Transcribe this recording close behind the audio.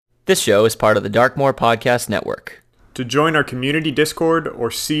This show is part of the Darkmoor Podcast Network. To join our community Discord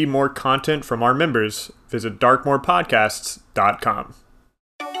or see more content from our members, visit darkmoorpodcasts.com.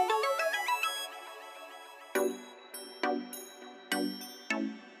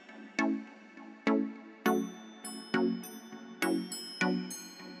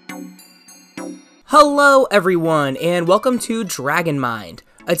 Hello everyone, and welcome to Dragon Mind,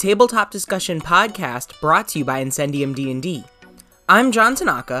 a tabletop discussion podcast brought to you by Incendium D&D. I'm John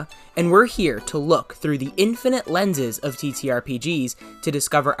Tanaka, and we're here to look through the infinite lenses of TTRPGs to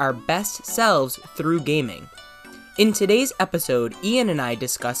discover our best selves through gaming. In today's episode, Ian and I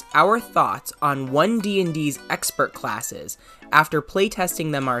discuss our thoughts on 1D&D's expert classes after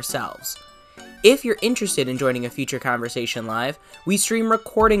playtesting them ourselves. If you're interested in joining a future conversation live, we stream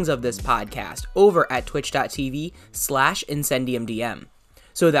recordings of this podcast over at twitch.tv/IncendiumDM.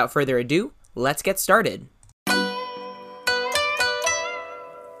 So without further ado, let's get started.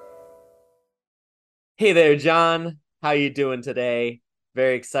 Hey there, John. How you doing today?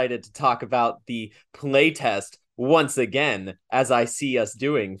 Very excited to talk about the playtest once again, as I see us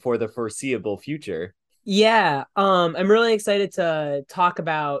doing for the foreseeable future. Yeah, I'm really excited to talk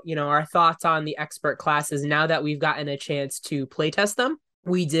about, our thoughts on the expert classes now that we've gotten a chance to playtest them.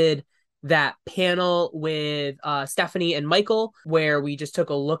 We did that panel with Stephanie and Michael, where we just took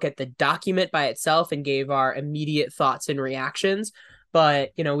a look at the document by itself and gave our immediate thoughts and reactions.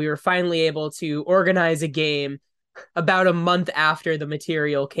 But, we were finally able to organize a game about a month after the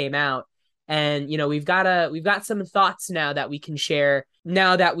material came out. And, we've got some thoughts now that we can share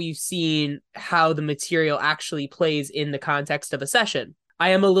now that we've seen how the material actually plays in the context of a session.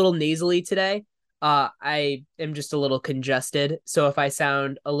 I am a little nasally today. I am just a little congested. So if I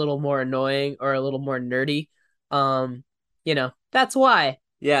sound a little more annoying or a little more nerdy, that's why.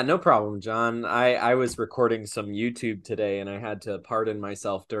 Yeah, no problem, John. I was recording some YouTube today and I had to pardon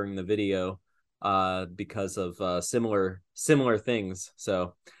myself during the video because of similar things.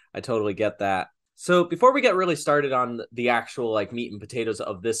 So I totally get that. So before we get really started on the actual meat and potatoes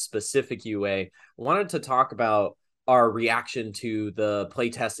of this specific UA, I wanted to talk about our reaction to the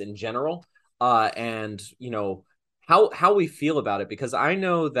playtest in general, and how we feel about it, because I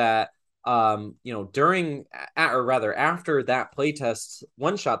know that during, or rather after that playtest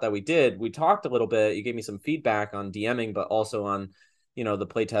one shot that we did, we talked a little bit. You gave me some feedback on DMing, but also on the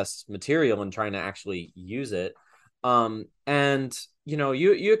playtest material and trying to actually use it. And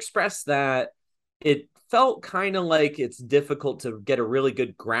you expressed that it felt kind of like it's difficult to get a really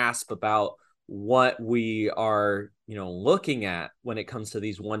good grasp about what we are, looking at when it comes to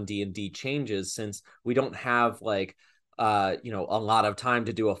these 1D&D changes, since we don't have a lot of time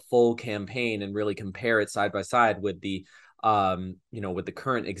to do a full campaign and really compare it side by side with the, with the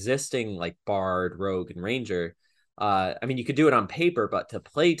current existing Bard, Rogue, and Ranger. You could do it on paper, but to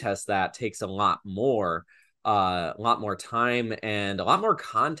play test that takes a lot more time and a lot more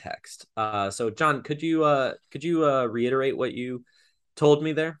context. So John, could you reiterate what you told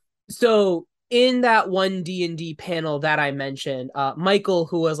me there? So in that 1D&D panel that I mentioned, Michael,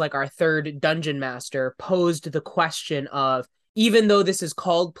 who was our third dungeon master, posed the question of, even though this is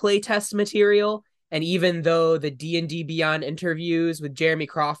called playtest material, and even though the D&D Beyond interviews with Jeremy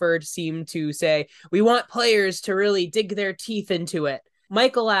Crawford seem to say, we want players to really dig their teeth into it,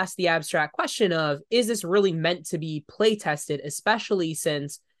 Michael asked the abstract question of, is this really meant to be playtested, especially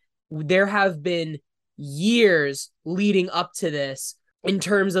since there have been years leading up to this in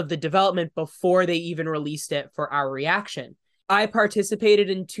terms of the development before they even released it for our reaction. I participated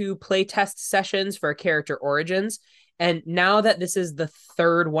in 2 playtest sessions for Character Origins, and now that this is the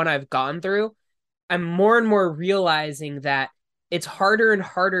third one I've gone through, I'm more and more realizing that it's harder and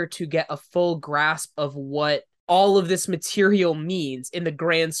harder to get a full grasp of what all of this material means in the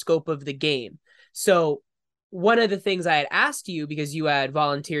grand scope of the game. So one of the things I had asked you, because you had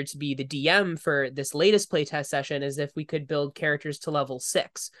volunteered to be the DM for this latest playtest session, is if we could build characters to level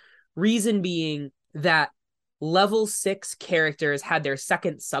 6. Reason being that level 6 characters had their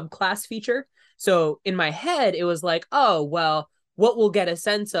second subclass feature. So in my head, it was oh, well, what we'll get a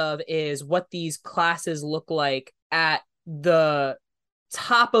sense of is what these classes look like at the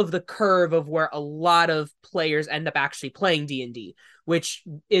top of the curve of where a lot of players end up actually playing D&D, which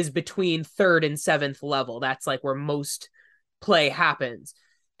is between 3rd and 7th level. That's where most play happens.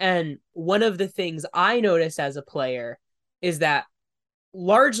 And one of the things I noticed as a player is that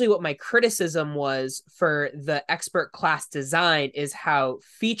largely what my criticism was for the expert class design is how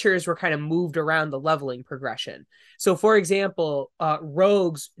features were kind of moved around the leveling progression. So for example,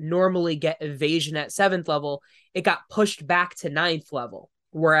 rogues normally get evasion at 7th level. It got pushed back to 9th level,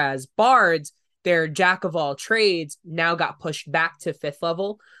 whereas bards their jack of all trades now got pushed back to 5th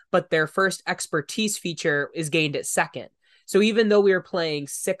level, but their first expertise feature is gained at 2nd. So even though we were playing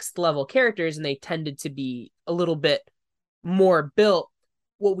 6th level characters and they tended to be a little bit more built,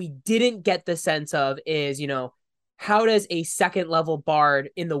 what we didn't get the sense of is, how does a 2nd level bard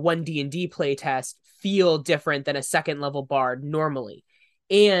in the 1D&D playtest feel different than a 2nd level bard normally?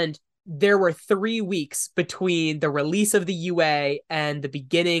 And there were 3 weeks between the release of the UA and the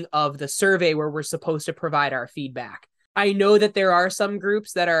beginning of the survey where we're supposed to provide our feedback. I know that there are some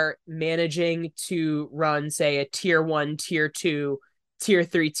groups that are managing to run, say, a tier 1, tier 2, tier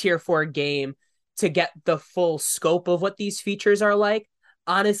 3, tier 4 game to get the full scope of what these features are like.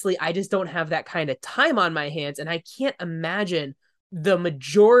 Honestly, I just don't have that kind of time on my hands, and I can't imagine the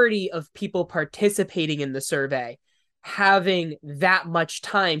majority of people participating in the survey having that much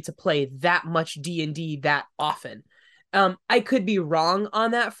time to play that much D&D that often. I could be wrong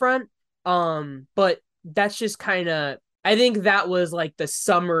on that front, but that's just kind of, I think that was like the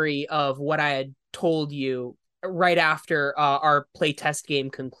summary of what I had told you right after our playtest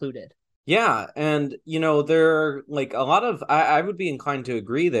game concluded. Yeah, and there are like a lot of I would be inclined to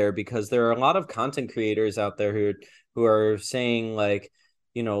agree there, because there are a lot of content creators out there who are saying like,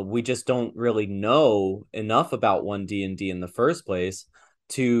 we just don't really know enough about 1D&D in the first place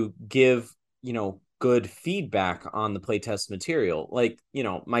to give, good feedback on the playtest material. Like,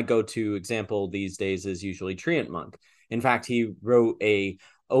 my go-to example these days is usually Treant Monk. In fact, he wrote a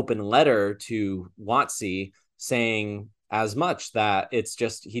open letter to WotC saying as much that it's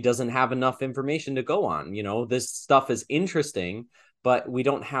just he doesn't have enough information to go on. This stuff is interesting, but we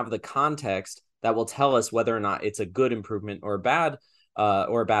don't have the context that will tell us whether or not it's a good improvement or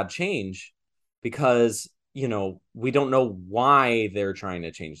a bad change, because we don't know why they're trying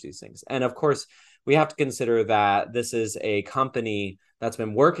to change these things. And of course, we have to consider that this is a company that's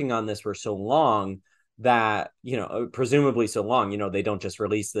been working on this for so long that, presumably so long, they don't just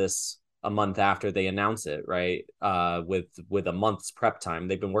release this a month after they announce it, right? With a month's prep time.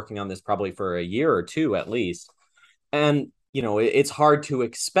 They've been working on this probably for a year or two at least. And, it's hard to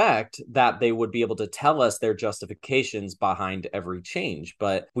expect that they would be able to tell us their justifications behind every change,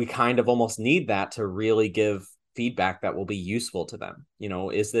 but we kind of almost need that to really give feedback that will be useful to them.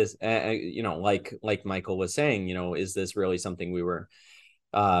 Is this, like Michael was saying, is this really something we were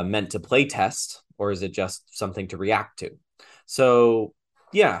meant to play test, or is it just something to react to? So,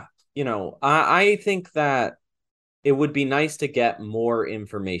 yeah, I think that it would be nice to get more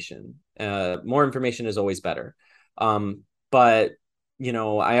information. More information is always better. But,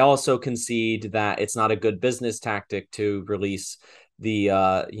 I also concede that it's not a good business tactic to release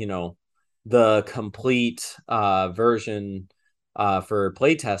the complete version for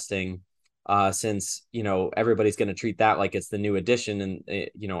playtesting, since, everybody's going to treat that like it's the new edition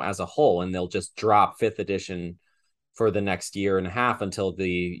and, as a whole, and they'll just drop 5th edition for the next year and a half until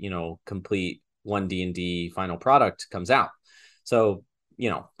the, complete 1D&D final product comes out. So,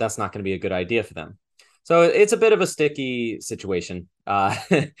 that's not going to be a good idea for them. So it's a bit of a sticky situation,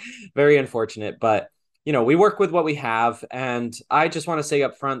 very unfortunate, but, we work with what we have. And I just want to say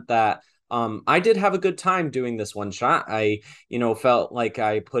up front that I did have a good time doing this one shot. I, felt like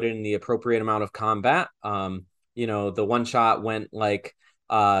I put in the appropriate amount of combat. The one shot went like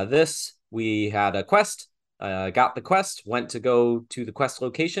this. We had a quest, got the quest, went to go to the quest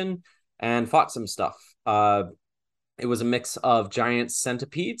location and fought some stuff. It was a mix of giant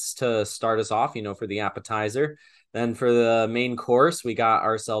centipedes to start us off, for the appetizer. Then for the main course, we got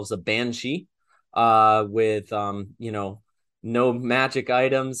ourselves a banshee with, no magic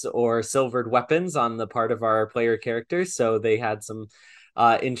items or silvered weapons on the part of our player characters. So they had some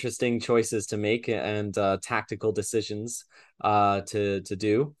interesting choices to make and tactical decisions to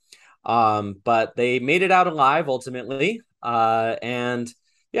do. But they made it out alive ultimately. And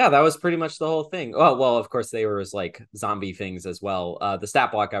yeah, that was pretty much the whole thing. Oh, well, of course, they were like zombie things as well. The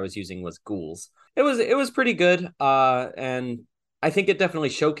stat block I was using was ghouls. It was pretty good. And I think it definitely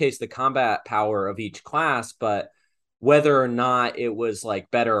showcased the combat power of each class, but whether or not it was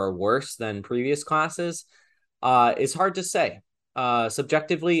like better or worse than previous classes is hard to say.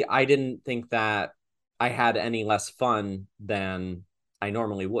 Subjectively, I didn't think that I had any less fun than I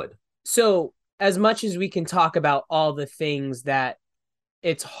normally would. So as much as we can talk about all the things that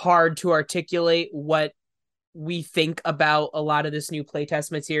it's hard to articulate what we think about a lot of this new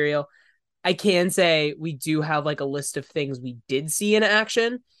playtest material, I can say we do have like a list of things we did see in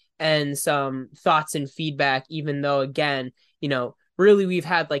action and some thoughts and feedback, even though, again, really we've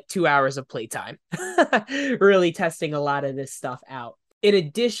had like 2 hours of playtime, really testing a lot of this stuff out. In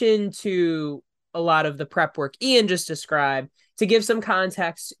addition to a lot of the prep work Ian just described, to give some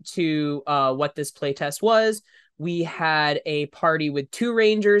context to what this playtest was, we had a party with 2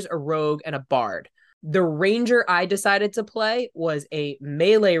 rangers, a rogue, and a bard. The ranger I decided to play was a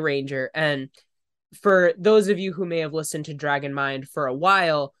melee ranger. And for those of you who may have listened to Dragon Mind for a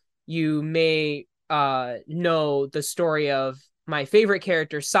while, you may know the story of my favorite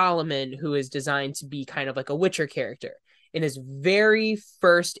character, Solomon, who is designed to be kind of like a Witcher character. In his very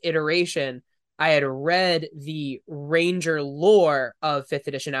first iteration, I had read the Ranger lore of 5th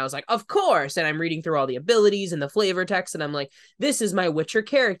edition. I was like, of course. And I'm reading through all the abilities and the flavor text, and I'm like, this is my Witcher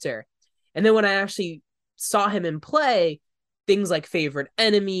character. And then when I actually saw him in play, things like favorite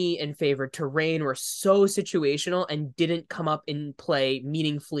enemy and favorite terrain were so situational and didn't come up in play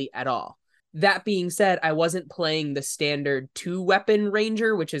meaningfully at all. That being said, I wasn't playing the standard 2-weapon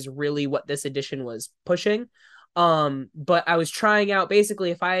ranger, which is really what this edition was pushing. But I was trying out,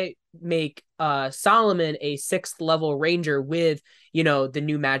 basically, if I make Solomon a 6th level ranger with, the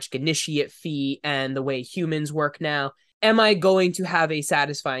new magic initiate feat and the way humans work now, am I going to have a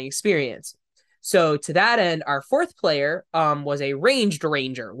satisfying experience? So to that end, our 4th player was a ranged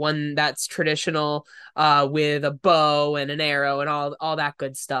ranger, one that's traditional with a bow and an arrow and all that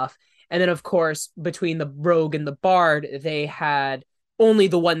good stuff. And then, of course, between the rogue and the bard, they had only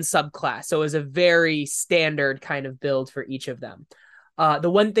the one subclass. So it was a very standard kind of build for each of them. The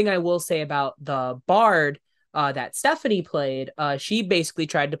one thing I will say about the bard that Stephanie played, she basically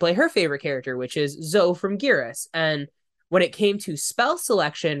tried to play her favorite character, which is Zoe from Geras. And when it came to spell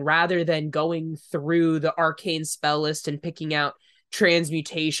selection, rather than going through the arcane spell list and picking out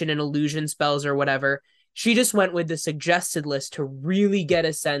transmutation and illusion spells or whatever, she just went with the suggested list to really get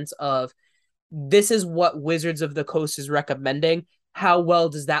a sense of, this is what Wizards of the Coast is recommending. How well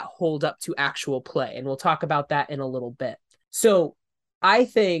does that hold up to actual play? And we'll talk about that in a little bit. So I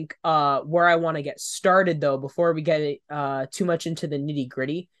think where I want to get started, though, before we get too much into the nitty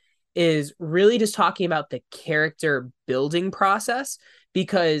gritty, is really just talking about the character building process,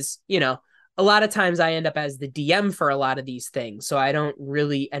 because, a lot of times I end up as the DM for a lot of these things. So I don't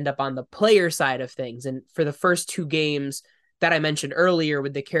really end up on the player side of things. And for the first 2 games that I mentioned earlier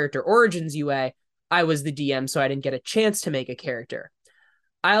with the character origins UA, I was the DM, so I didn't get a chance to make a character.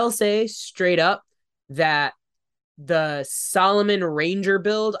 I'll say straight up that the Solomon Ranger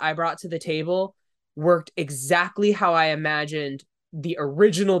build I brought to the table worked exactly how I imagined the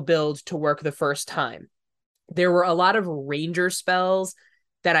original build to work the first time. There were a lot of Ranger spells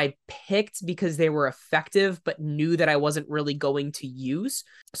that I picked because they were effective, but knew that I wasn't really going to use.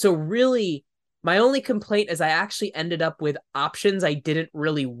 So really, my only complaint is I actually ended up with options I didn't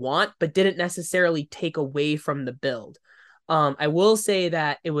really want, but didn't necessarily take away from the build. I will say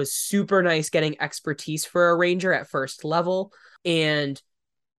that it was super nice getting expertise for a ranger at 1st level, and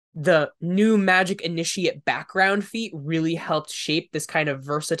the new magic initiate background feat really helped shape this kind of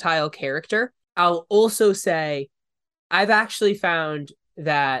versatile character. I'll also say I've actually found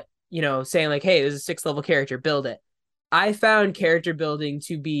that, saying like, hey, there's a 6th level character, build it. I found character building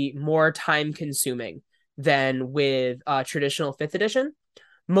to be more time consuming than with traditional 5th edition,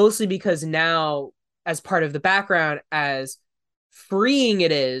 mostly because now, as part of the background, as freeing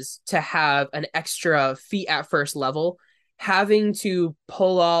it is to have an extra feat at 1st level, having to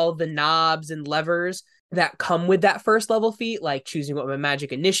pull all the knobs and levers that come with that 1st level feat, like choosing what my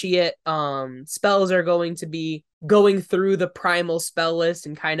magic initiate spells are going to be, going through the primal spell list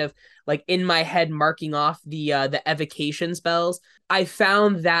and kind of like in my head marking off the evocation spells. I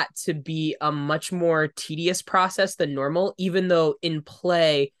found that to be a much more tedious process than normal, even though in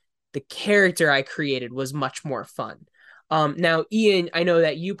play the character I created was much more fun. Now, Ian, I know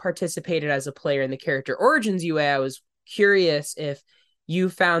that you participated as a player in the character origins UA. I was curious if you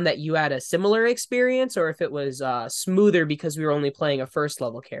found that you had a similar experience, or if it was smoother because we were only playing a 1st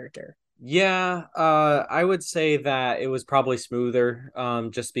level character. Yeah, I would say that it was probably smoother,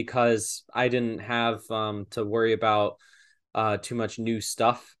 just because I didn't have to worry about too much new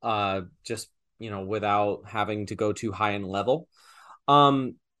stuff, just without having to go too high in level.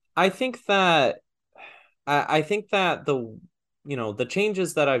 I think that the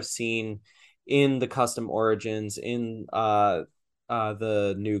changes that I've seen in the custom origins, in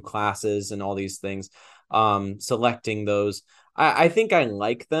the new classes and all these things, selecting those, I think I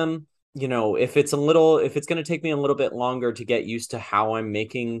like them. If it's going to take me a little bit longer to get used to how I'm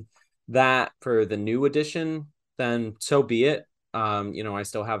making that for the new edition, then so be it. I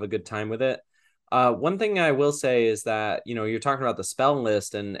still have a good time with it. One thing I will say is that, you're talking about the spell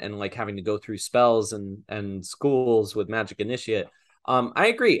list and like having to go through spells and schools with Magic Initiate. I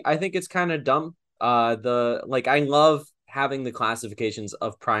agree. I think it's kind of dumb. I love having the classifications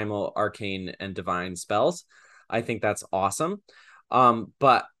of primal, arcane, and divine spells. I think that's awesome.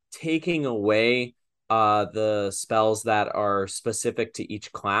 But taking away the spells that are specific to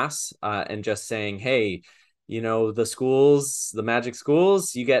each class, and just saying, hey, the magic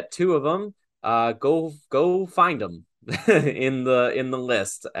schools, you get 2 of them. Go find them in the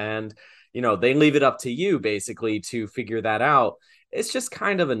list, and they leave it up to you basically to figure that out. It's just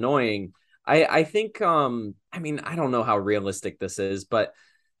kind of annoying. I think I mean, I don't know how realistic this is, but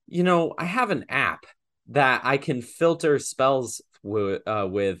I have an app that I can filter spells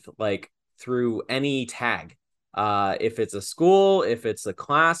with like through any tag. If it's a school, if it's a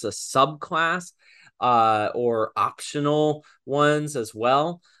class, a subclass, or optional ones as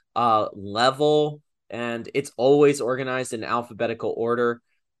well, level, and it's always organized in alphabetical order,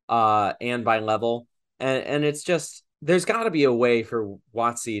 and by level. And it's just, there's got to be a way for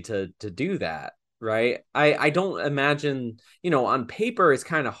WotC to do that, right? I don't imagine, on paper it's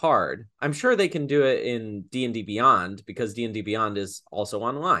kind of hard. I'm sure they can do it in D&D Beyond, because D&D Beyond is also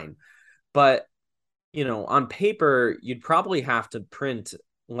online. But, on paper, you'd probably have to print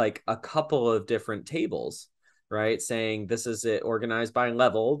like a couple of different tables, right? Saying this is it organized by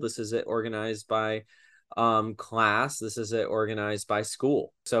level, this is it organized by class, this is it organized by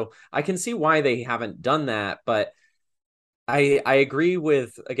school. So I can see why they haven't done that, but I agree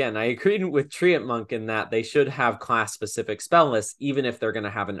with Treant Monk in that they should have class specific spell lists, even if they're going to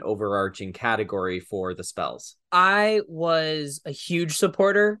have an overarching category for the spells. I was a huge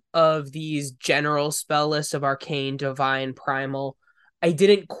supporter of these general spell lists of Arcane, Divine, Primal. I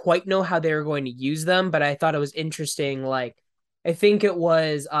didn't quite know how they were going to use them, but I thought it was interesting. Like, I think it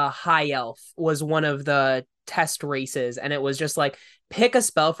was High Elf was one of the test races, and it was just like, pick a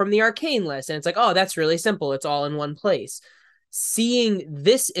spell from the Arcane list. And it's like, oh, that's really simple. It's all in one place. Seeing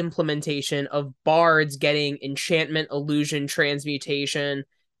this implementation of bards getting enchantment, illusion, transmutation,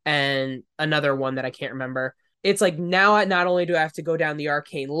 and another one that I can't remember. It's like, now I not only do I have to go down the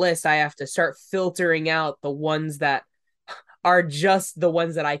Arcane list, I have to start filtering out the ones that are just the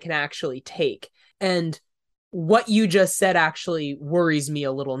ones that I can actually take. And what you just said actually worries me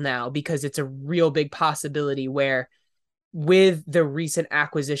a little now, because it's a real big possibility where, with the recent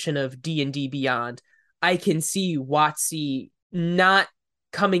acquisition of D&D Beyond, I can see WotC not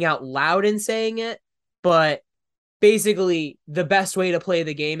coming out loud and saying it, but basically the best way to play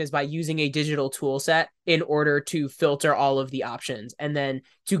the game is by using a digital tool set in order to filter all of the options. And then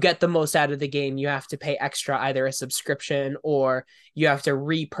to get the most out of the game, you have to pay extra, either a subscription or you have to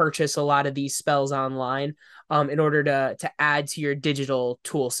repurchase a lot of these spells online in order to add to your digital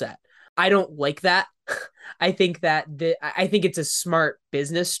tool set. I don't like that. I think it's a smart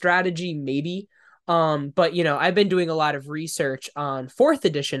business strategy, maybe. But I've been doing a lot of research on 4th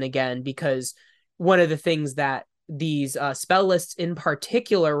edition again, because one of the things that these spell lists in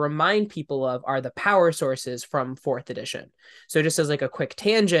particular remind people of are the power sources from 4th edition. So just as like a quick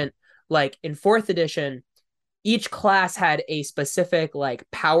tangent, like in 4th edition, each class had a specific like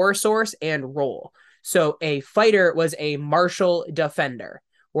power source and role. So a fighter was a martial defender,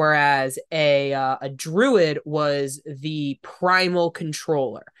 whereas a druid was the primal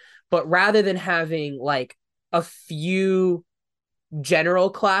controller. But rather than having like a few general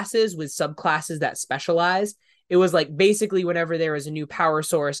classes with subclasses that specialize, it was like basically whenever there was a new power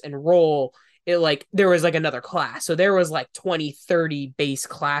source and role, it like there was like another class. So there was like 20, 30 base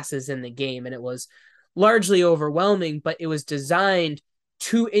classes in the game, and it was largely overwhelming, but it was designed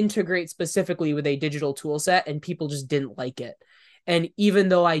to integrate specifically with a digital tool set, and people just didn't like it. And even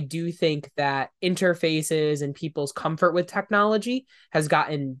though I do think that interfaces and people's comfort with technology has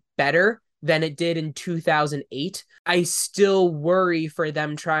gotten better than it did in 2008, I still worry for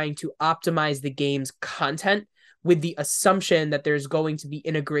them trying to optimize the game's content with the assumption that there's going to be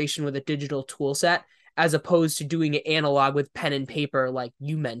integration with a digital tool set, as opposed to doing it analog with pen and paper like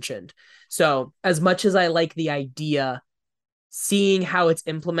you mentioned. So as much as I like the idea, seeing how it's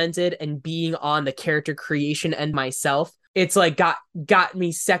implemented and being on the character creation end myself, it's like got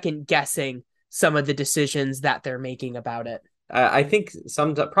me second guessing some of the decisions that they're making about it. I think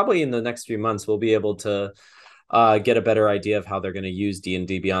probably in the next few months we'll be able to get a better idea of how they're going to use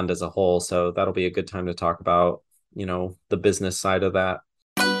D&D Beyond as a whole. So that'll be a good time to talk about, the business side of that.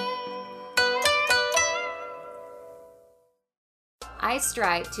 I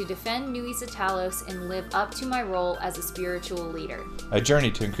strive to defend New Talos and live up to my role as a spiritual leader. I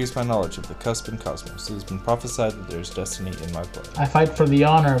journey to increase my knowledge of the cusp and cosmos. It has been prophesied that there is destiny in my blood. I fight for the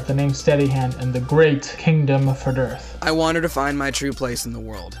honor of the name Steadyhand and the great kingdom of Earth. I wander to find my true place in the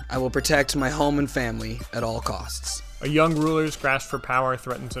world. I will protect my home and family at all costs. A young ruler's grasp for power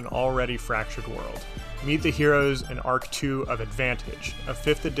threatens an already fractured world. Meet the heroes in Arc 2 of Advantage, a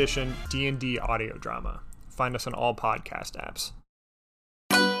 5th edition D&D audio drama. find us on all podcast apps.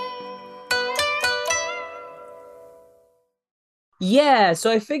 Yeah,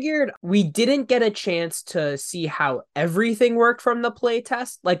 so I figured we didn't get a chance to see how everything worked from the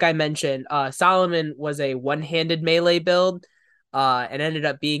playtest. Like I mentioned, Solomon was a one-handed melee build, and ended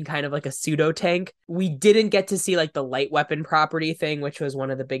up being kind of like a pseudo tank. We didn't get to see like the light weapon property thing, which was one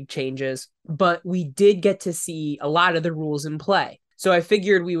of the big changes, but we did get to see a lot of the rules in play. So I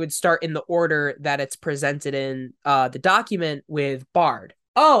figured we would start in the order that it's presented in the document with Bard.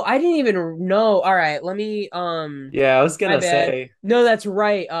 Oh, I didn't even know. All right, let me Yeah, I was my gonna bad. say. No, that's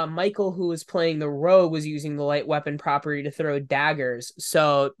right. Michael, who was playing the rogue, was using the light weapon property to throw daggers.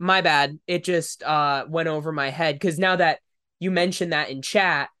 So my bad. It just went over my head because now that you mentioned that in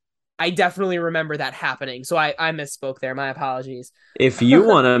chat, I definitely remember that happening. So I misspoke there. My apologies. If you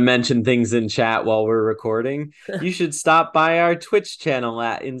want to mention things in chat while we're recording, you should stop by our Twitch channel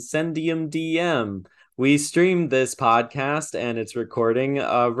at Incendium DM. We streamed this podcast and it's recording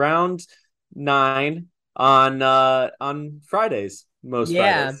around 9 on Fridays, most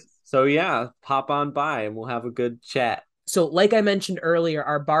Yeah. Fridays. So yeah, pop on by and we'll have a good chat. So like I mentioned earlier,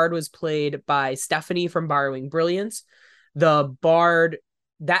 our bard was played by Stephanie from Borrowing Brilliance. The bard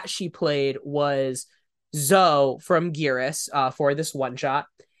that she played was Zoe from Geras for this one shot.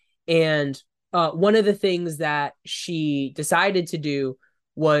 And one of the things that she decided to do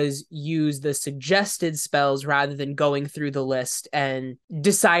was use the suggested spells rather than going through the list and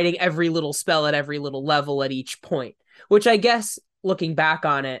deciding every little spell at every little level at each point, which I guess looking back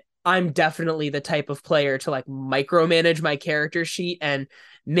on it, I'm definitely the type of player to like micromanage my character sheet and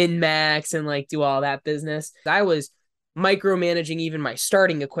min max and like do all that business. I was micromanaging even my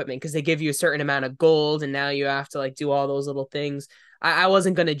starting equipment because they give you a certain amount of gold and now you have to like do all those little things. I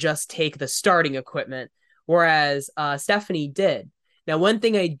wasn't going to just take the starting equipment, whereas Stephanie did. Now, one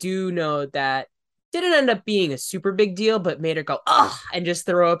thing I do know that didn't end up being a super big deal, but made her go, ugh, and just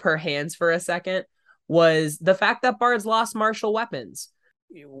throw up her hands for a second was the fact that bards lost martial weapons.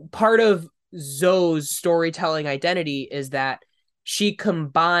 Part of Zoe's storytelling identity is that she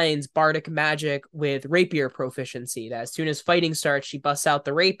combines bardic magic with rapier proficiency. That as soon as fighting starts, she busts out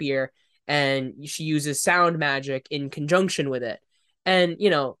the rapier and she uses sound magic in conjunction with it. And,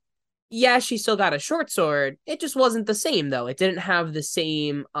 you know, yeah, she still got a short sword. It just wasn't the same, though. It didn't have the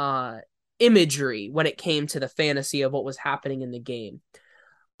same imagery when it came to the fantasy of what was happening in the game.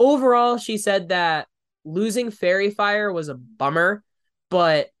 Overall, she said that losing Fairy Fire was a bummer,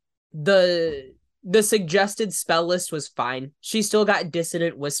 but the suggested spell list was fine. She still got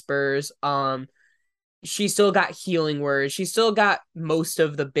Dissonant Whispers. She still got Healing Words. She still got most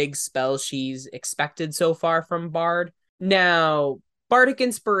of the big spells she's expected so far from Bard. Now, Bardic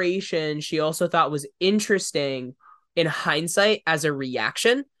Inspiration, she also thought was interesting in hindsight as a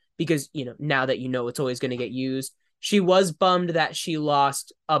reaction, because, you know, now that you know it's always going to get used. She was bummed that she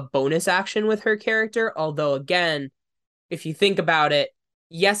lost a bonus action with her character, although, again, if you think about it,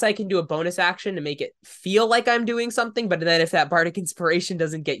 yes, I can do a bonus action to make it feel like I'm doing something, but then if that Bardic Inspiration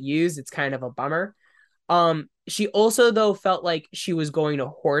doesn't get used, it's kind of a bummer. She also, though, felt like she was going to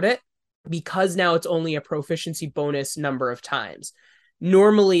hoard it because now it's only a proficiency bonus number of times.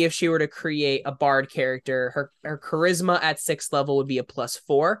 Normally, if she were to create a bard character, her charisma at 6th level would be a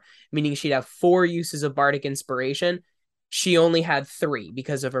 +4, meaning she'd have 4 uses of bardic inspiration. She only had 3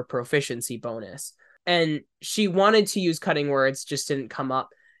 because of her proficiency bonus. And she wanted to use cutting words, just didn't come up.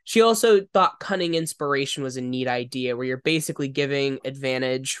 She also thought cunning inspiration was a neat idea where you're basically giving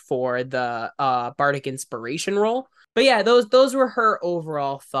advantage for the bardic inspiration roll. But yeah, those were her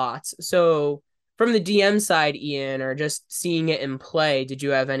overall thoughts. So from the DM side, Ian, or just seeing it in play, did you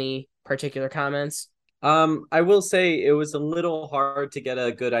have any particular comments? I will say it was a little hard to get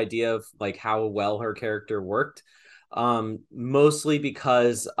a good idea of like how well her character worked. Mostly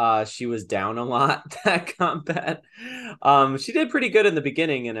because she was down a lot that combat. She did pretty good in the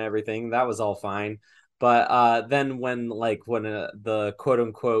beginning and everything. That was all fine. But then when the quote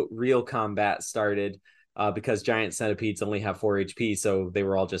unquote real combat started, because giant centipedes only have 4 HP, so they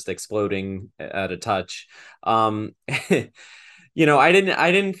were all just exploding at a touch. You know, I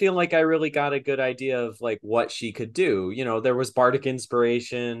didn't feel like I really got a good idea of like what she could do. You know, there was bardic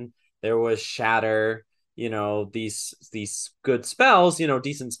inspiration, there was shatter, you know, these good spells, you know,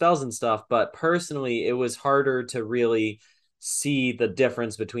 decent spells and stuff. But personally, it was harder to really see the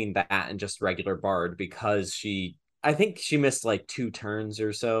difference between that and just regular bard because I think she missed like 2 turns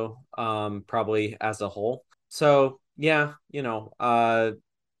or so, probably as a whole. So yeah, you know,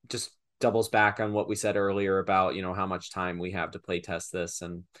 just doubles back on what we said earlier about, you know, how much time we have to play test this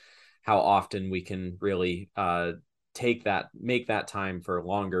and how often we can really make that time for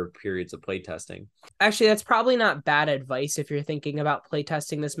longer periods of playtesting. Actually, that's probably not bad advice if you're thinking about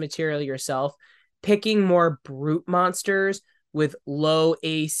playtesting this material yourself. Picking more brute monsters with low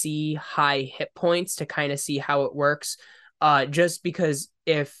AC, high hit points to kind of see how it works. Just because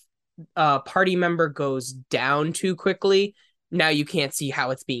if a party member goes down too quickly, now you can't see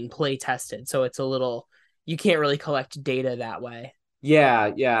how it's being play tested. So it's you can't really collect data that way. Yeah.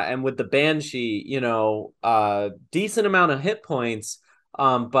 And with the Banshee, decent amount of hit points,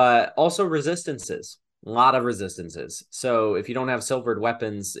 but also resistances, a lot of resistances. So if you don't have silvered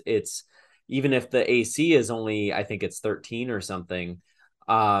weapons, it's, even if the AC is only, I think it's 13 or something,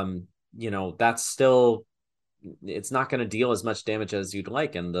 that's still, it's not going to deal as much damage as you'd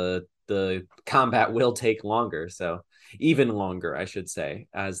like. And the combat will take longer. So even longer, I should say,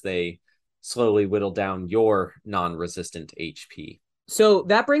 as they slowly whittle down your non-resistant HP. So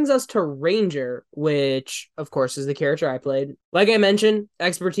that brings us to Ranger, which of course is the character I played. Like I mentioned,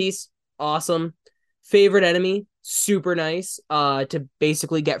 expertise, awesome. Favorite enemy, super nice, to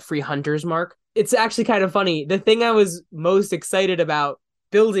basically get free Hunter's Mark. It's actually kind of funny. The thing I was most excited about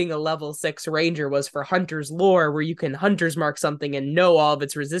building a level 6 Ranger was for Hunter's Lore, where you can Hunter's Mark something and know all of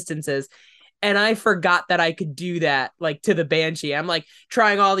its resistances. And I forgot that I could do that, like, to the Banshee. I'm like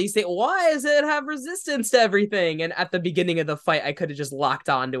trying all these things. Why does it have resistance to everything? And at the beginning of the fight, I could have just locked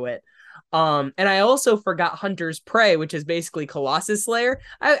onto it. And I also forgot Hunter's Prey, which is basically Colossus Slayer.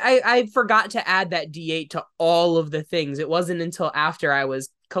 I forgot to add that D8 to all of the things. It wasn't until after I was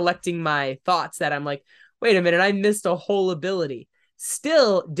collecting my thoughts that I'm like, wait a minute, I missed a whole ability.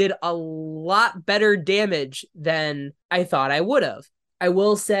 Still did a lot better damage than I thought I would have. I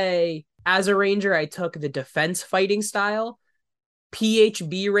will say, as a Ranger, I took the defense fighting style.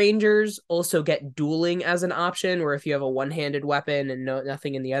 PHB Rangers also get dueling as an option, where if you have a one-handed weapon and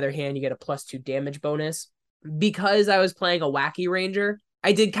nothing in the other hand, you get a +2 damage bonus. Because I was playing a wacky Ranger,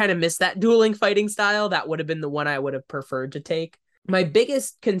 I did kind of miss that dueling fighting style. That would have been the one I would have preferred to take. My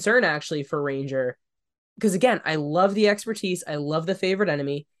biggest concern actually for Ranger, because again, I love the expertise, I love the favorite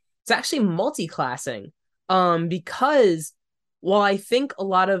enemy, it's actually multi-classing. Because while I think a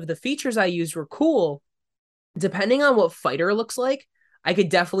lot of the features I used were cool, depending on what fighter looks like, I could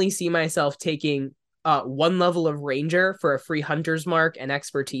definitely see myself taking one level of Ranger for a free Hunter's Mark and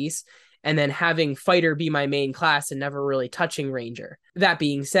expertise, and then having fighter be my main class and never really touching Ranger. That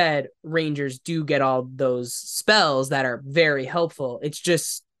being said, Rangers do get all those spells that are very helpful. It's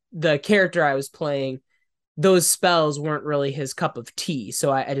just the character I was playing, those spells weren't really his cup of tea,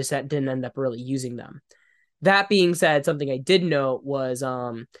 so I just didn't end up really using them. That being said, something I did note was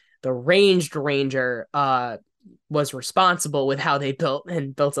the ranged Ranger was responsible with how they built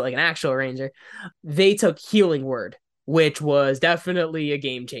it like an actual Ranger. They took Healing Word, which was definitely a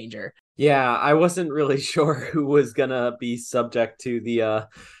game changer. Yeah, I wasn't really sure who was gonna be subject to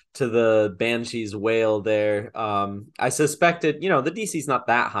the Banshee's wail there. I suspected, the DC's not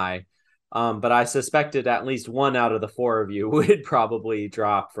that high, but I suspected at least one out of the four of you would probably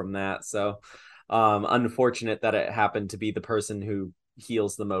drop from that. So unfortunate that it happened to be the person who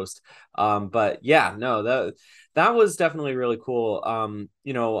heals the most. But yeah, no, that was definitely really cool.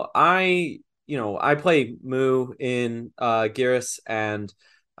 I play Moo in Geras, and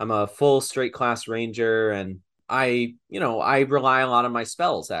I'm a full straight class Ranger, and I rely a lot on my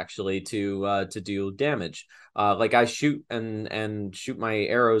spells actually to do damage. Like I shoot and shoot my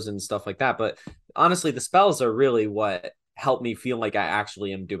arrows and stuff like that. But honestly, the spells are really what help me feel like I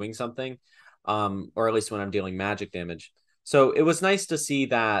actually am doing something, or at least when I'm dealing magic damage. So it was nice to see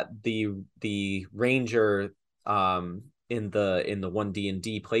that the Ranger in the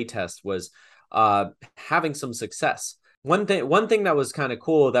 1D&D playtest was having some success. One thing that was kind of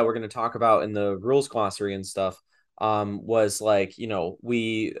cool that we're going to talk about in the rules glossary and stuff was like,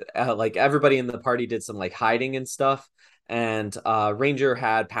 we like everybody in the party did some like hiding and stuff, and Ranger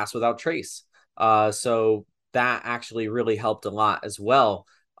had Pass Without Trace. So that actually really helped a lot as well.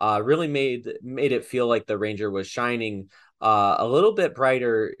 Really made it feel like the Ranger was shining a little bit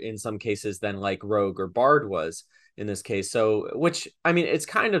brighter in some cases than like Rogue or Bard was in this case. So, which, I mean, it's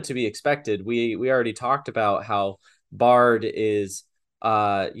kind of to be expected. We already talked about how Bard is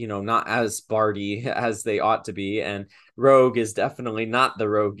not as bardy as they ought to be, and Rogue is definitely not the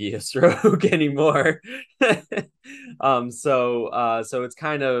roguiest rogue anymore. So it's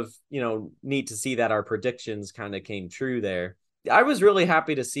kind of neat to see that our predictions kind of came true there. I was really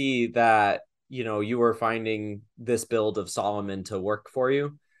happy to see that you were finding this build of Solomon to work for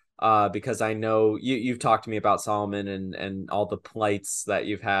you, because I know you've talked to me about Solomon and all the plights that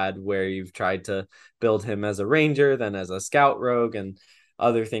you've had where you've tried to build him as a Ranger, then as a Scout Rogue and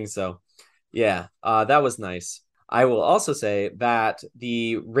other things. So yeah, that was nice. I will also say that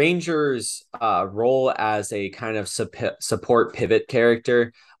the Ranger's role as a kind of support pivot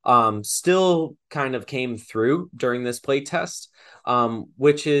character still kind of came through during this playtest,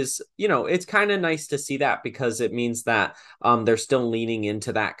 which is, it's kind of nice to see that, because it means that they're still leaning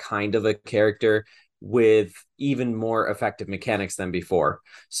into that kind of a character with even more effective mechanics than before.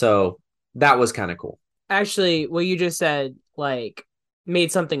 So that was kind of cool. Actually, what you just said, like,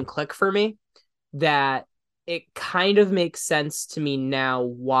 made something click for me, that it kind of makes sense to me now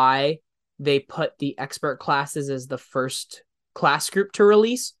why they put the expert classes as the first class group to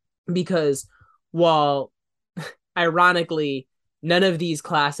release. Because while ironically, none of these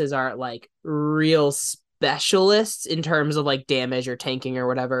classes are like real specialists in terms of like damage or tanking or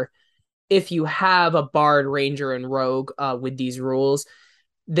whatever, if you have a bard, ranger, and rogue with these rules,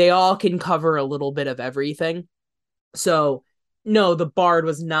 they all can cover a little bit of everything. So no, the bard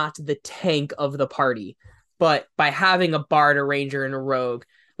was not the tank of the party, but by having a bard, a ranger, and a rogue,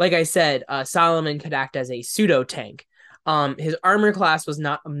 like I said, Solomon could act as a pseudo tank. His armor class was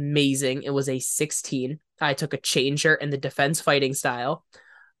not amazing. It was a 16. I took a changer in the defense fighting style.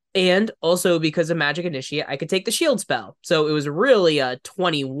 And also because of Magic Initiate, I could take the shield spell. So it was really a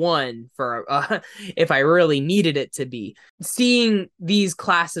 21 for if I really needed it to be. Seeing these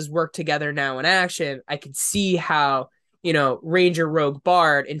classes work together now in action, I could see how, Ranger, Rogue,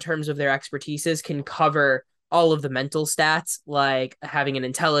 Bard, in terms of their expertises, can cover all of the mental stats, like having an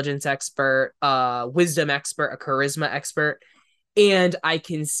intelligence expert, a wisdom expert, a charisma expert. And I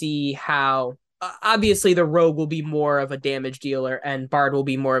can see how obviously the rogue will be more of a damage dealer and bard will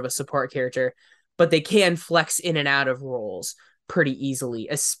be more of a support character, but they can flex in and out of roles pretty easily,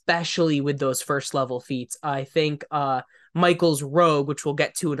 especially with those first level feats. I think Michael's rogue, which we'll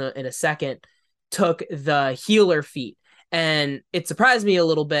get to in a second, took the healer feat, and it surprised me a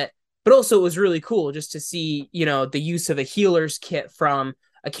little bit, but also it was really cool just to see, the use of a healer's kit from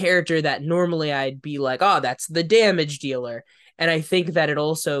a character that normally I'd be like, oh, that's the damage dealer. And I think that it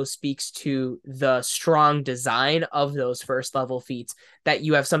also speaks to the strong design of those first level feats, that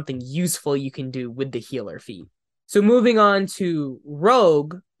you have something useful you can do with the healer feat. So moving on to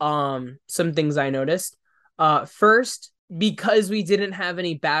Rogue, some things I noticed. First, because we didn't have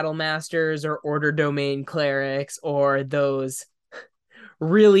any Battle Masters or Order Domain Clerics or those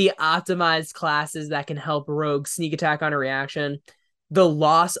really optimized classes that can help Rogue sneak attack on a reaction, the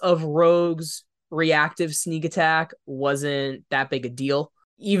loss of Rogue's reactive sneak attack wasn't that big a deal.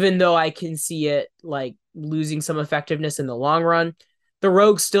 Even though I can see it like losing some effectiveness in the long run, the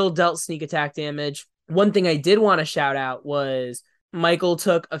Rogue still dealt sneak attack damage. One thing I did want to shout out was Michael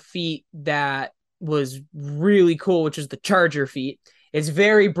took a feat that was really cool, which is the Charger feat. It's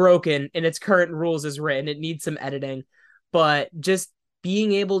very broken in its current rules as written. It needs some editing, but just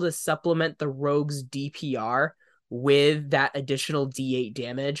being able to supplement the Rogue's DPR with that additional D8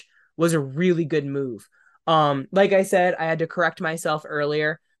 damage was a really good move. Like I said, I had to correct myself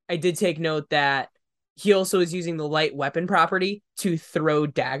earlier. I did take note that he also is using the light weapon property to throw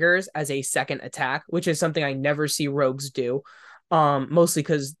daggers as a second attack, which is something I never see rogues do. Mostly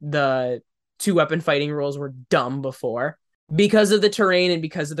because the 2-weapon fighting rules were dumb before. Because of the terrain and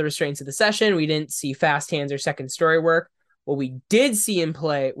because of the restraints of the session, we didn't see fast hands or second story work. What we did see in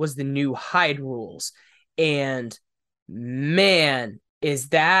play was the new hide rules. And man, is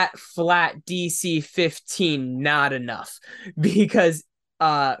that flat DC 15 not enough? Because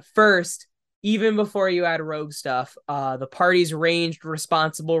first, even before you add rogue stuff, the party's ranged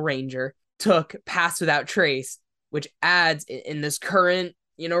responsible ranger took Pass Without Trace, which adds in this current,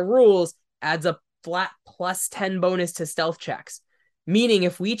 rules, adds a flat plus 10 bonus to stealth checks. Meaning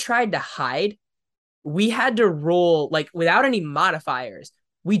if we tried to hide, we had to roll like without any modifiers.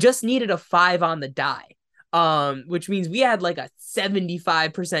 We just needed a 5 on the die. Which means we had like a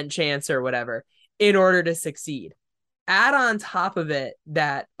 75% chance or whatever in order to succeed. Add on top of it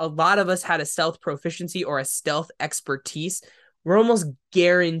that a lot of us had a stealth proficiency or a stealth expertise. We're almost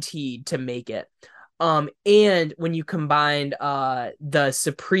guaranteed to make it. And when you combined the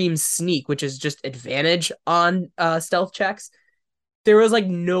Supreme Sneak, which is just advantage on stealth checks, there was like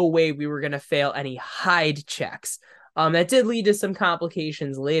no way we were going to fail any hide checks. That did lead to some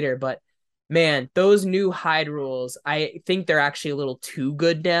complications later, but man, those new hide rules, I think they're actually a little too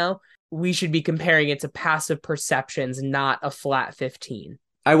good now. We should be comparing it to passive perceptions, not a flat 15.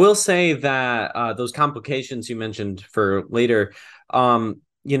 I will say that those complications you mentioned for later, I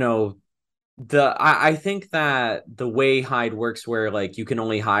think that the way hide works, where like you can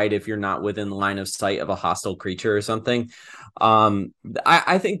only hide if you're not within the line of sight of a hostile creature or something.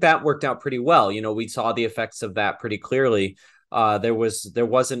 I think that worked out pretty well. We saw the effects of that pretty clearly. There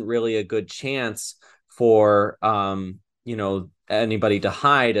wasn't really a good chance for anybody to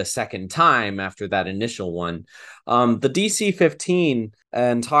hide a second time after that initial one. The DC 15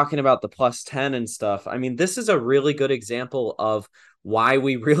 and talking about the plus 10 and stuff, I mean, this is a really good example of why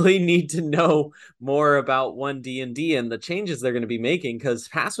we really need to know more about 1D&D and the changes they're going to be making, because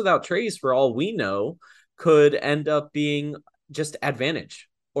Pass Without Trace, for all we know, could end up being just advantage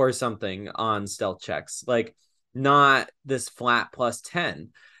or something on stealth checks, like not this flat plus 10.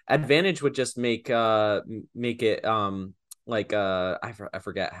 Advantage would just make it I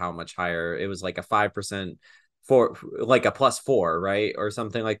forget how much higher. It was like a 5% for like a +4, right, or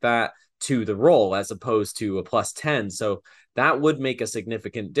something like that to the roll, as opposed to a plus 10. So that would make a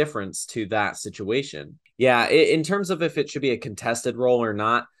significant difference to that situation. Yeah, in terms of if it should be a contested roll or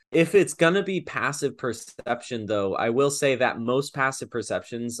not, if it's going to be passive perception, though, I will say that most passive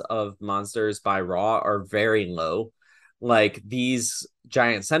perceptions of monsters by Raw are very low. Like these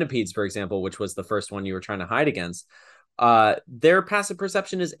giant centipedes, for example, which was the first one you were trying to hide against, their passive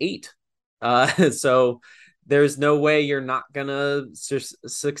perception is 8. So there's no way you're not gonna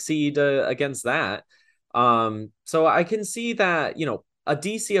succeed against that. So I can see that, a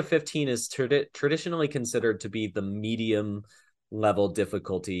DC of 15 is traditionally considered to be the medium level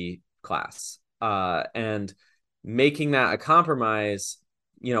difficulty class. And making that a compromise,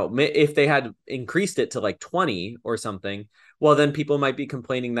 if they had increased it to like 20 or something, well, then people might be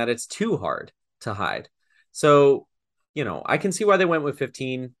complaining that it's too hard to hide. So, I can see why they went with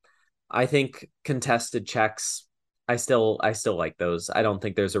 15. I think contested checks, I still like those. I don't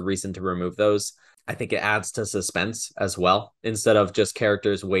think there's a reason to remove those. I think it adds to suspense as well, instead of just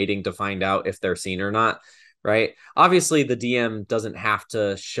characters waiting to find out if they're seen or not, right? Obviously, the DM doesn't have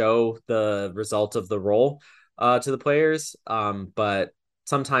to show the result of the roll to the players, but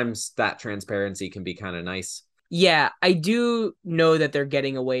sometimes that transparency can be kind of nice. Yeah, I do know that they're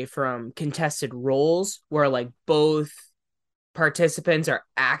getting away from contested rolls where like both participants are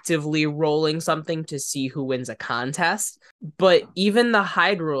actively rolling something to see who wins a contest. But even the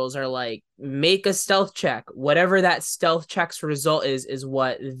hide rules are like, make a stealth check. Whatever that stealth check's result is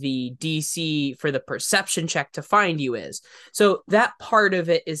what the DC for the perception check to find you is. So that part of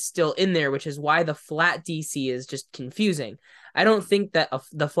it is still in there, which is why the flat DC is just confusing. I don't think that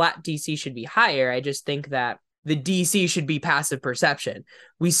the flat DC should be higher. I just think that the DC should be passive perception.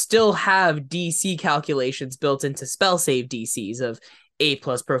 We still have DC calculations built into spell save DCs of 8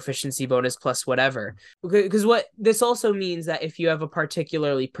 plus proficiency bonus plus whatever. Because what this also means that if you have a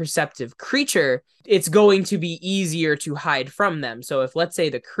particularly perceptive creature, it's going to be easier to hide from them. So if, let's say,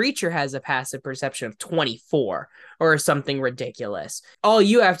 the creature has a passive perception of 24 or something ridiculous, all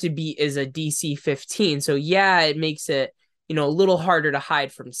you have to beat is a DC 15. So yeah, it makes it, a little harder to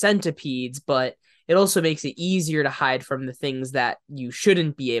hide from centipedes, but it also makes it easier to hide from the things that you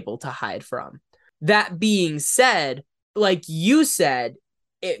shouldn't be able to hide from. That being said, like you said,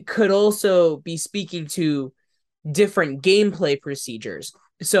 it could also be speaking to different gameplay procedures.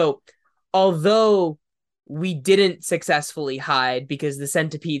 So although we didn't successfully hide because the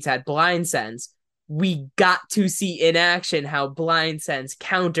centipedes had blind sense, we got to see in action how blind sense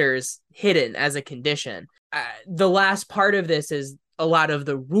counters hidden as a condition. The last part of this is a lot of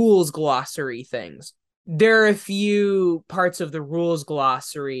the rules glossary things. There are a few parts of the rules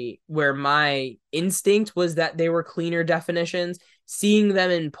glossary where my instinct was that they were cleaner definitions. Seeing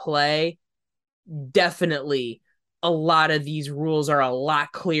them in play, definitely a lot of these rules are a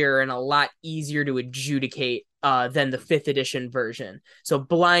lot clearer and a lot easier to adjudicate than the 5th edition version. So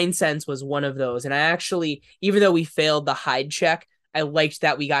blind sense was one of those. And I actually, even though we failed the hide check, I liked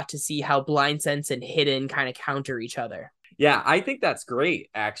that we got to see how blind sense and hidden kind of counter each other. Yeah, I think that's great,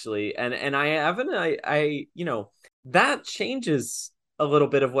 actually. And I that changes a little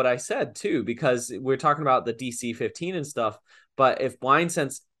bit of what I said too, because we're talking about the DC 15 and stuff. But if blind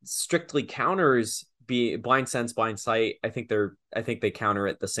sense strictly counters blind sense, blind sight, I think they counter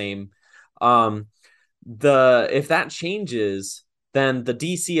it the same. If that changes, then the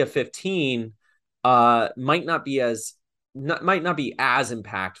DC of 15 might not be as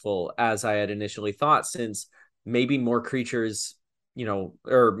impactful as I had initially thought, since maybe more creatures,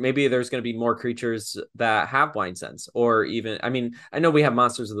 or maybe there's going to be more creatures that have blind sense, or even, I mean, I know we have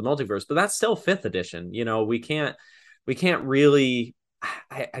Monsters of the Multiverse, but that's still 5th edition. We can't really,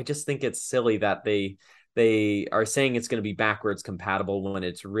 I just think it's silly that they are saying it's going to be backwards compatible when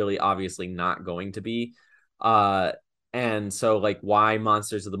it's really obviously not going to be. And so like, why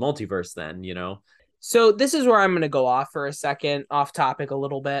Monsters of the Multiverse then, So this is where I'm going to go off for a second, off topic a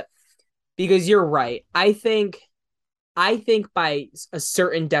little bit, because you're right. I think by a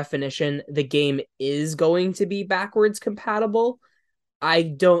certain definition, the game is going to be backwards compatible. I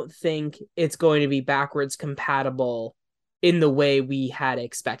don't think it's going to be backwards compatible in the way we had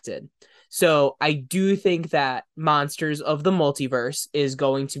expected. So I do think that Monsters of the Multiverse is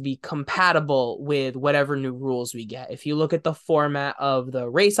going to be compatible with whatever new rules we get. If you look at the format of the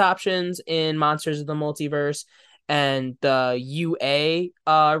race options in Monsters of the Multiverse and the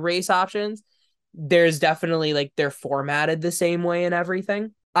UA race options, there's definitely like they're formatted the same way and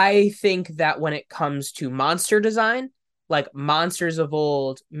everything. I think that when it comes to monster design, like monsters of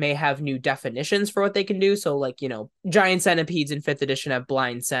old may have new definitions for what they can do. So like, giant centipedes in 5th edition have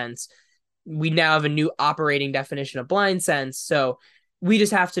blind sense. We now have a new operating definition of blind sense. So we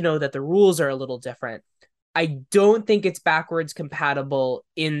just have to know that the rules are a little different. I don't think it's backwards compatible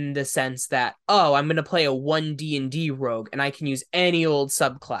in the sense that, oh, I'm going to play a 1D&D rogue and I can use any old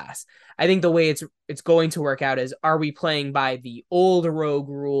subclass. I think the way it's going to work out is, are we playing by the old rogue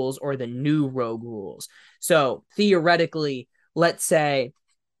rules or the new rogue rules? So theoretically, let's say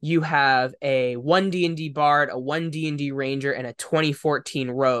you have a 1D&D bard, a 1D&D ranger, and a 2014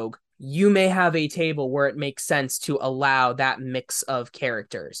 rogue. You may have a table where it makes sense to allow that mix of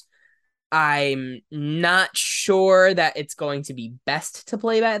characters. I'm not sure that it's going to be best to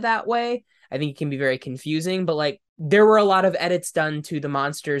play that way. I think it can be very confusing, but like there were a lot of edits done to the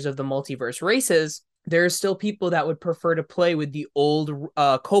Monsters of the Multiverse races. There are still people that would prefer to play with the old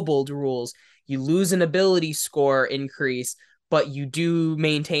Kobold rules. You lose an ability score increase, but you do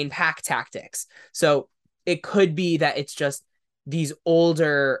maintain pack tactics. So it could be that it's just these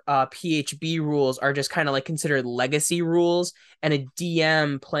older PHB rules are just kind of like considered legacy rules, and a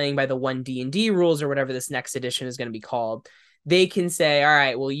DM playing by the 1D&D rules or whatever this next edition is going to be called, they can say, all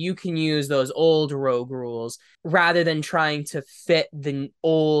right, well, you can use those old rogue rules rather than trying to fit the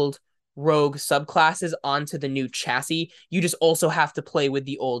old rogue subclasses onto the new chassis. You just also have to play with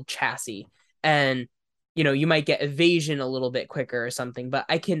the old chassis, and you might get evasion a little bit quicker or something, but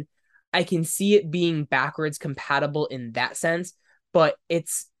I can see it being backwards compatible in that sense, but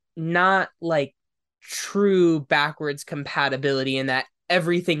it's not like true backwards compatibility in that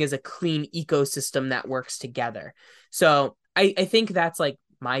everything is a clean ecosystem that works together. So I think that's like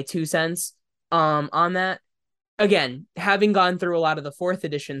my 2 cents on that. Again, having gone through a lot of the 4th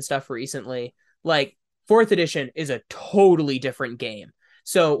edition stuff recently, like 4th edition is a totally different game.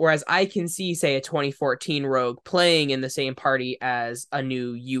 So whereas I can see, say, a 2014 rogue playing in the same party as a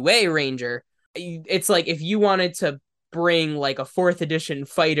new UA ranger, it's like if you wanted to bring like a 4th edition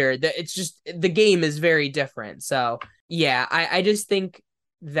fighter, that it's just the game is very different. So yeah, I just think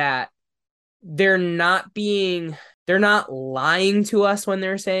that they're not lying to us when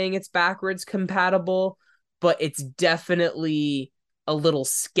they're saying it's backwards compatible, but it's definitely a little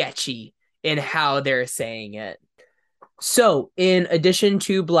sketchy in how they're saying it. So, in addition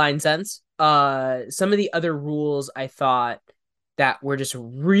to blind sense, some of the other rules I thought that were just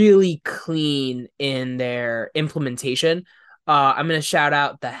really clean in their implementation. I'm going to shout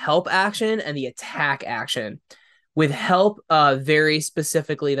out the help action and the attack action. With help, very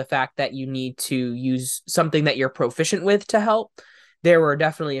specifically the fact that you need to use something that you're proficient with to help. There were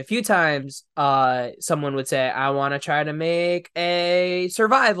definitely a few times someone would say, I want to try to make a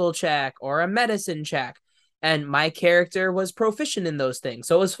survival check or a medicine check. And my character was proficient in those things.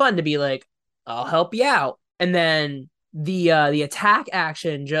 So it was fun to be like, I'll help you out. And then the attack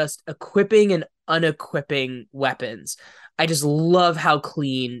action, just equipping and unequipping weapons. I just love how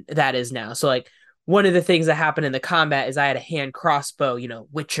clean that is now. So like one of the things that happened in the combat is I had a hand crossbow,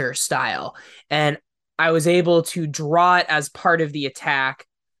 Witcher style. And I was able to draw it as part of the attack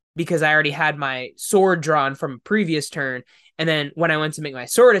because I already had my sword drawn from a previous turn. And then when I went to make my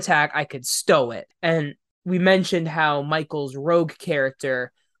sword attack, I could stow it. And we mentioned how Michael's rogue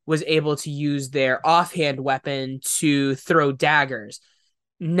character was able to use their offhand weapon to throw daggers.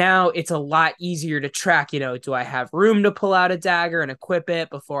 Now it's a lot easier to track, do I have room to pull out a dagger and equip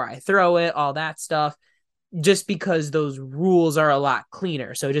it before I throw it, all that stuff, just because those rules are a lot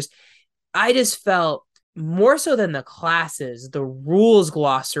cleaner. So I just felt more so than the classes, the rules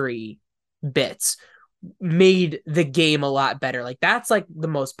glossary bits made the game a lot better. Like that's like the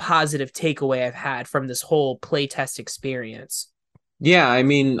most positive takeaway I've had from this whole playtest experience. Yeah, I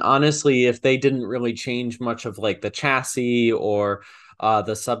mean, honestly, if they didn't really change much of like the chassis or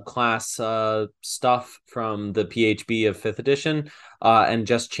the subclass stuff from the PHB of 5th edition and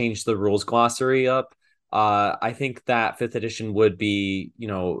just change the rules glossary up, I think that 5th edition would be,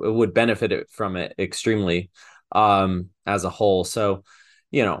 it would benefit from it extremely as a whole. So,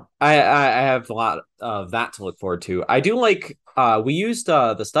 I have a lot of that to look forward to. I do like, we used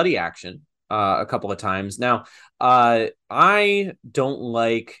the study action a couple of times. Now, I don't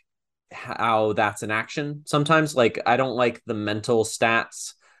like how that's an action sometimes. Like, I don't like the mental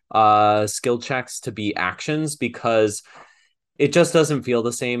stats skill checks to be actions, because it just doesn't feel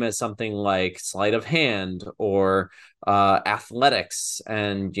the same as something like sleight of hand or athletics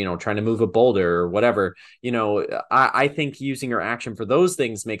and, trying to move a boulder or whatever. I think using your action for those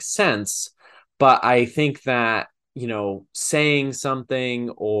things makes sense, but I think that, saying something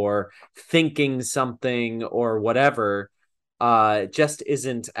or thinking something or whatever just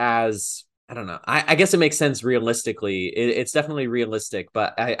isn't as, I don't know. I guess it makes sense realistically. It's definitely realistic,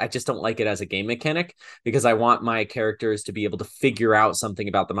 but I just don't like it as a game mechanic, because I want my characters to be able to figure out something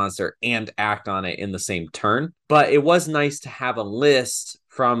about the monster and act on it in the same turn. But it was nice to have a list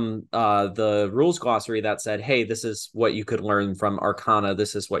from the rules glossary that said, hey, this is what you could learn from Arcana.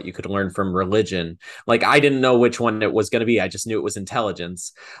 This is what you could learn from religion. Like, I didn't know which one it was going to be. I just knew it was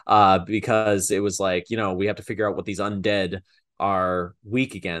intelligence, because it was like, we have to figure out what these undead are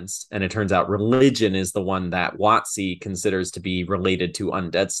weak against, and it turns out religion is the one that WotC considers to be related to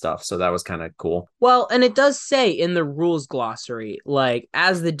undead stuff. So that was kind of cool. Well, and it does say in the rules glossary, like,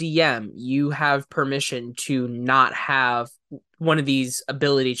 as the DM, you have permission to not have one of these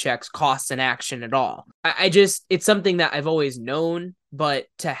ability checks cost an action at all. It's something that I've always known, but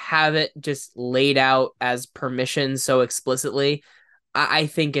to have it just laid out as permission so explicitly, I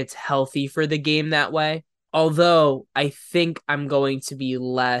think it's healthy for the game that way. Although I think I'm going to be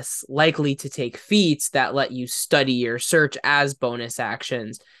less likely to take feats that let you study or search as bonus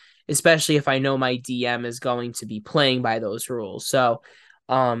actions, especially if I know my DM is going to be playing by those rules. So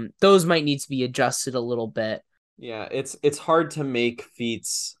those might need to be adjusted a little bit. Yeah, it's hard to make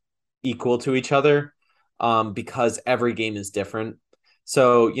feats equal to each other because every game is different.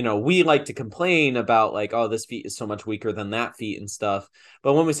 So, we like to complain about like, oh, this feat is so much weaker than that feat and stuff.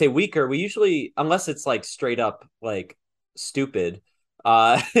 But when we say weaker, we usually, unless it's like straight up like stupid,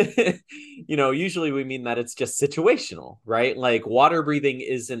 usually we mean that it's just situational, right? Like, water breathing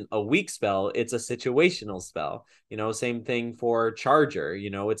isn't a weak spell, it's a situational spell. Same thing for Charger.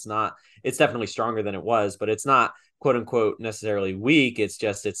 It's definitely stronger than it was, but it's not quote unquote necessarily weak. It's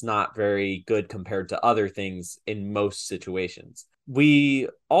just, it's not very good compared to other things in most situations. We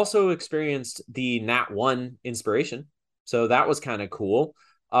also experienced the Nat 1 inspiration, so that was kind of cool.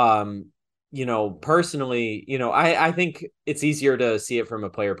 Personally, I think it's easier to see it from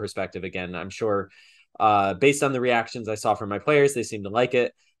a player perspective. Again, I'm sure based on the reactions I saw from my players, they seem to like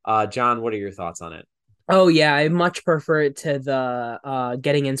it. John, what are your thoughts on it? Oh yeah, I much prefer it to the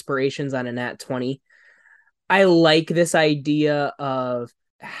getting inspirations on a Nat 20. I like this idea of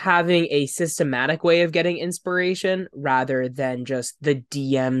having a systematic way of getting inspiration rather than just the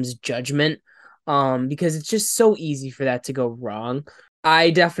DM's judgment, because it's just so easy for that to go wrong.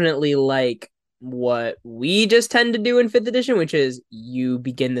 I definitely like what we just tend to do in 5th edition, which is you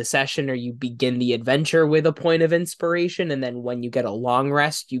begin the session or you begin the adventure with a point of inspiration, and then when you get a long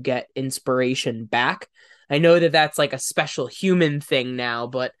rest, you get inspiration back. I know that that's like a special human thing now,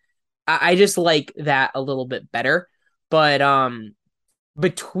 but I just like that a little bit better. But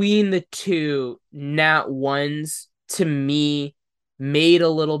between the two, Nat 1s to me made a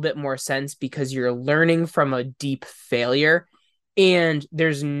little bit more sense because you're learning from a deep failure and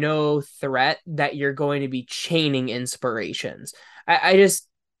there's no threat that you're going to be chaining inspirations.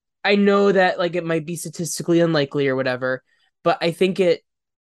 I know that like it might be statistically unlikely or whatever, but I think I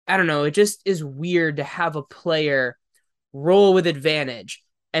don't know, it just is weird to have a player roll with advantage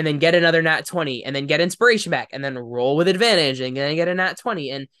and then get another nat 20 and then get inspiration back and then roll with advantage and then get a nat 20.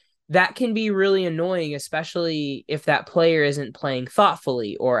 And that can be really annoying, especially if that player isn't playing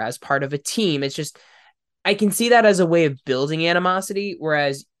thoughtfully or as part of a team. It's just, I can see that as a way of building animosity,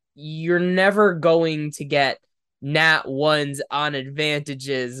 whereas you're never going to get nat 1s on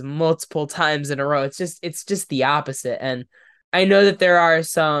advantages multiple times in a row. It's just the opposite. And I know that there are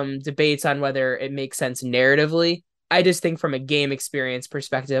some debates on whether it makes sense narratively. I just think from a game experience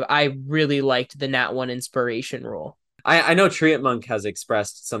perspective, I really liked the Nat 1 inspiration rule. I know Treant Monk has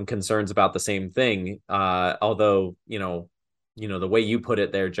expressed some concerns about the same thing. Although, the way you put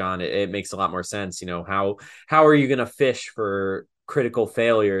it there, John, it makes a lot more sense. How are you going to fish for critical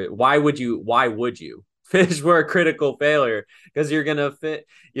failure? Why would you fish for a critical failure? Because you're going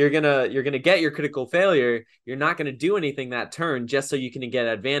to get your critical failure. You're not going to do anything that turn just so you can get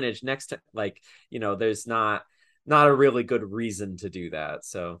advantage next time. Like, there's not a really good reason to do that.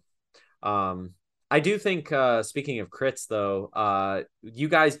 So I do think speaking of crits though, you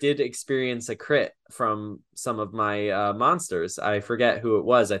guys did experience a crit from some of my monsters. I forget who it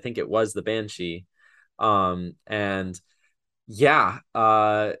was. I think it was the Banshee. And yeah,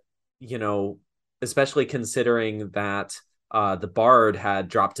 especially considering that the Bard had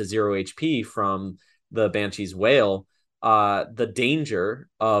dropped to 0 HP from the Banshee's Wail, the danger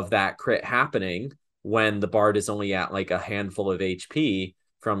of that crit happening when the Bard is only at like a handful of HP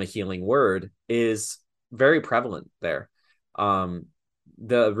from a healing word is very prevalent there.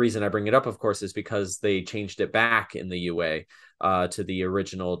 The reason I bring it up, of course, is because they changed it back in the UA to the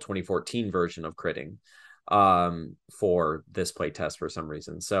original 2014 version of critting for this playtest for some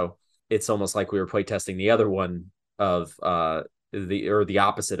reason. So it's almost like we were playtesting the other one of the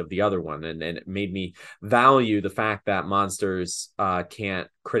opposite of the other one, and it made me value the fact that monsters can't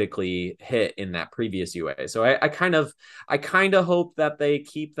critically hit in that previous UA. So I kind of hope that they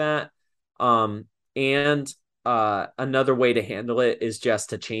keep that. And another way to handle it is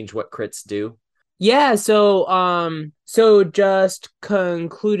just to change what crits do. Yeah, so just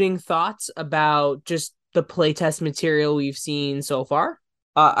concluding thoughts about just the playtest material we've seen so far.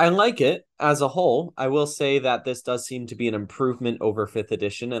 I like it as a whole. I will say that this does seem to be an improvement over 5th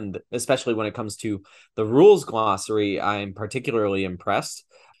edition, and especially when it comes to the rules glossary, I'm particularly impressed.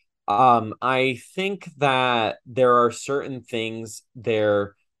 I think that there are certain things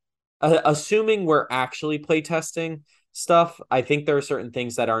there, assuming we're actually playtesting stuff, I think there are certain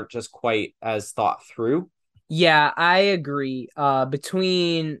things that aren't just quite as thought through. Yeah, I agree.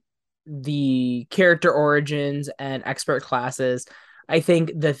 Between the character origins and expert classes, I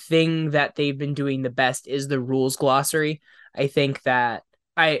think the thing that they've been doing the best is the rules glossary. I think that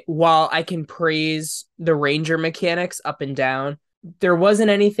while I can praise the ranger mechanics up and down, there wasn't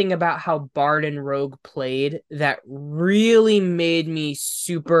anything about how Bard and Rogue played that really made me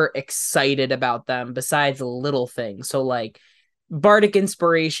super excited about them besides little things. So like Bardic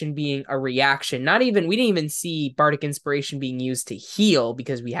Inspiration being a reaction, we didn't even see Bardic Inspiration being used to heal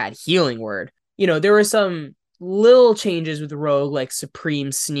because we had Healing Word. There were some little changes with Rogue, like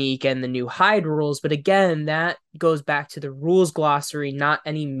Supreme Sneak and the new hide rules, but again, that goes back to the rules glossary, not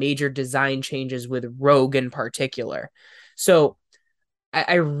any major design changes with Rogue in particular. So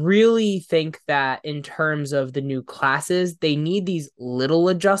I really think that in terms of the new classes, they need these little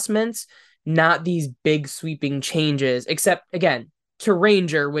adjustments, not these big sweeping changes, except, again, to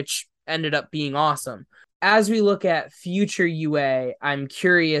Ranger, which ended up being awesome. As we look at future UA, I'm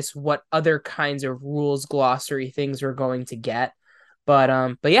curious what other kinds of rules glossary things we're going to get.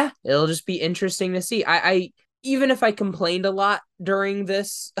 But yeah, it'll just be interesting to see. I even if I complained a lot during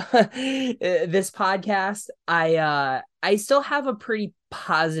this this podcast, I still have a pretty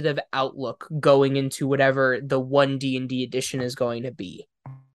positive outlook going into whatever the 1D&D edition is going to be.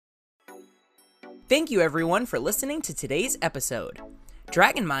 Thank you everyone for listening to today's episode.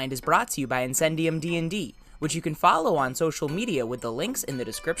 Dragonmind is brought to you by Incendium D&D, which you can follow on social media with the links in the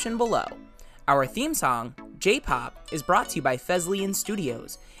description below. Our theme song, J-Pop, is brought to you by Fesliyan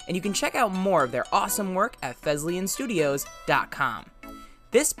Studios, and you can check out more of their awesome work at fesliyanstudios.com.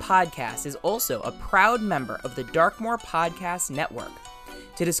 This podcast is also a proud member of the Darkmoor Podcast Network.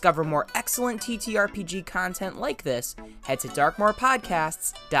 To discover more excellent TTRPG content like this, head to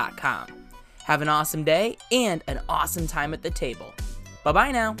darkmoorpodcasts.com. Have an awesome day and an awesome time at the table.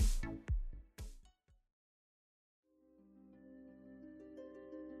 Bye-bye now.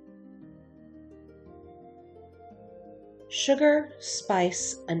 Sugar,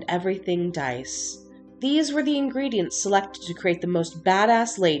 spice, and everything dice. These were the ingredients selected to create the most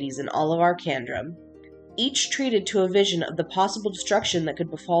badass ladies in all of Arcandrum, each treated to a vision of the possible destruction that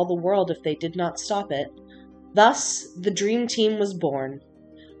could befall the world if they did not stop it. Thus, the Dream Team was born.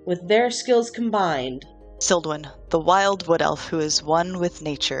 With their skills combined, Sildwyn, the wild wood elf who is one with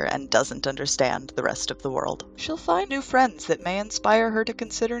nature and doesn't understand the rest of the world. She'll find new friends that may inspire her to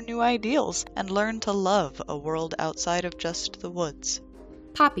consider new ideals and learn to love a world outside of just the woods.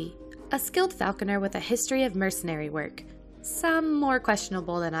 Poppy, a skilled falconer with a history of mercenary work, some more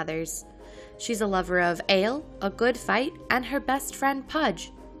questionable than others. She's a lover of ale, a good fight, and her best friend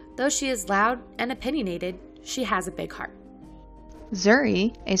Pudge. Though she is loud and opinionated, she has a big heart.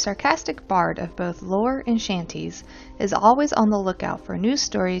 Zuri, a sarcastic bard of both lore and shanties, is always on the lookout for a new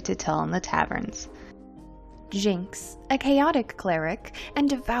story to tell in the taverns. Jinx, a chaotic cleric and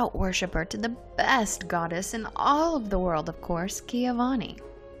devout worshipper to the best goddess in all of the world, of course, Giovanni.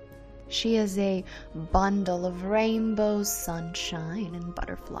 She is a bundle of rainbows, sunshine, and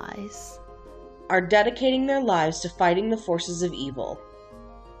butterflies. Are dedicating their lives to fighting the forces of evil.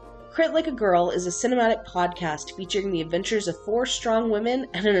 Crit Like a Girl is a cinematic podcast featuring the adventures of 4 strong women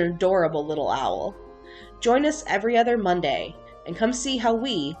and an adorable little owl. Join us every other Monday, and come see how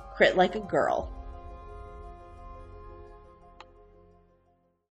we crit like a girl.